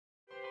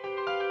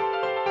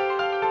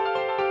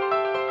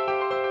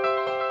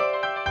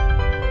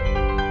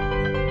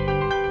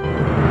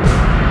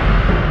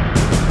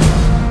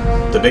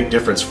big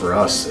difference for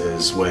us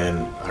is when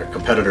our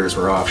competitors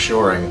were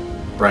offshoring,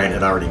 Brian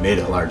had already made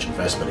a large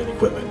investment in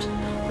equipment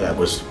that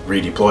was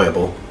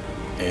redeployable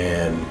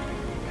and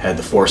had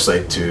the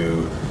foresight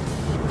to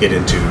get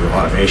into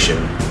automation,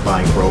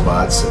 buying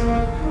robots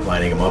and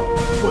lining them up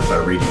with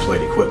our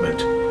redeployed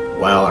equipment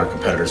while our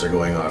competitors are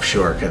going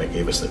offshore kind of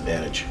gave us an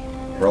advantage.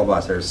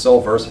 Robots are so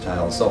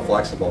versatile and so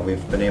flexible,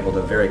 we've been able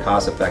to very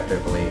cost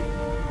effectively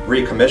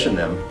recommission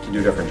them to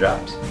do different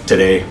jobs.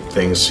 Today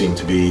things seem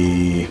to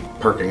be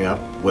perking up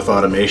with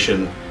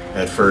automation.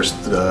 At first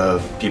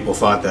people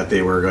thought that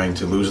they were going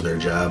to lose their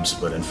jobs,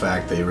 but in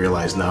fact they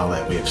realize now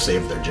that we have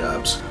saved their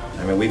jobs.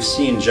 I mean, we've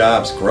seen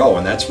jobs grow,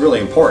 and that's really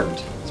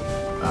important.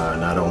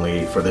 Not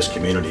only for this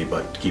community,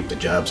 but to keep the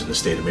jobs in the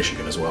state of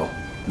Michigan as well.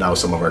 Now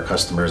some of our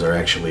customers are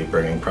actually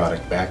bringing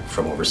product back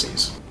from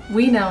overseas.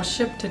 We now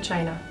ship to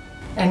China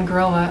and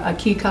grow a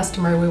key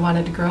customer we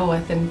wanted to grow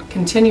with and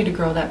continue to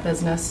grow that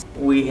business.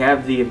 We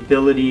have the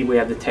ability, we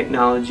have the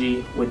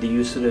technology with the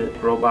use of the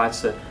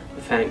robots, the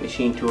FANUC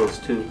machine tools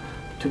to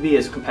be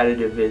as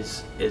competitive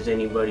as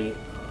anybody.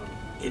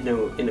 In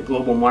the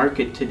global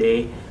market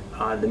today,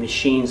 the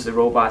machines, the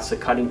robots, the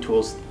cutting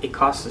tools, it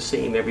costs the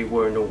same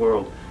everywhere in the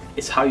world.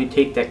 It's how you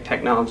take that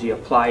technology,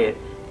 apply it,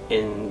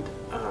 and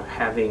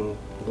having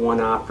one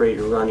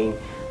operator running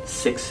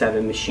 6,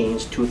 7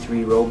 machines, 2,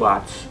 3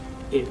 robots,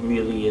 it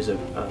really is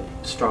a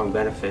strong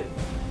benefit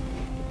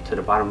to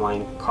the bottom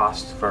line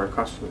cost for our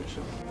customers.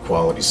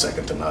 Quality's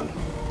second to none.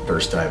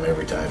 First time,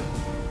 every time.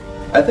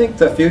 I think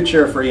the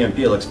future for EMP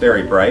looks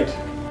very bright.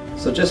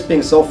 So just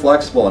being so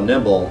flexible and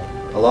nimble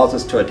allows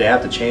us to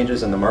adapt to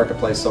changes in the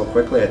marketplace so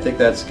quickly. I think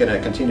that's going to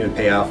continue to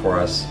pay off for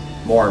us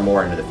more and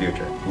more into the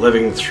future.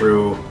 Living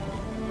through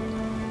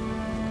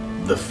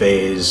the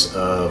phase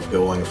of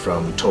going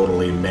from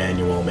totally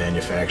manual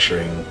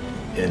manufacturing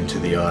into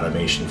the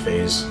automation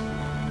phase,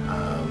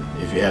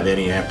 if you have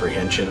any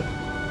apprehension,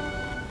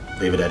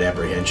 leave it at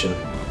apprehension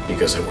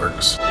because it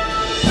works.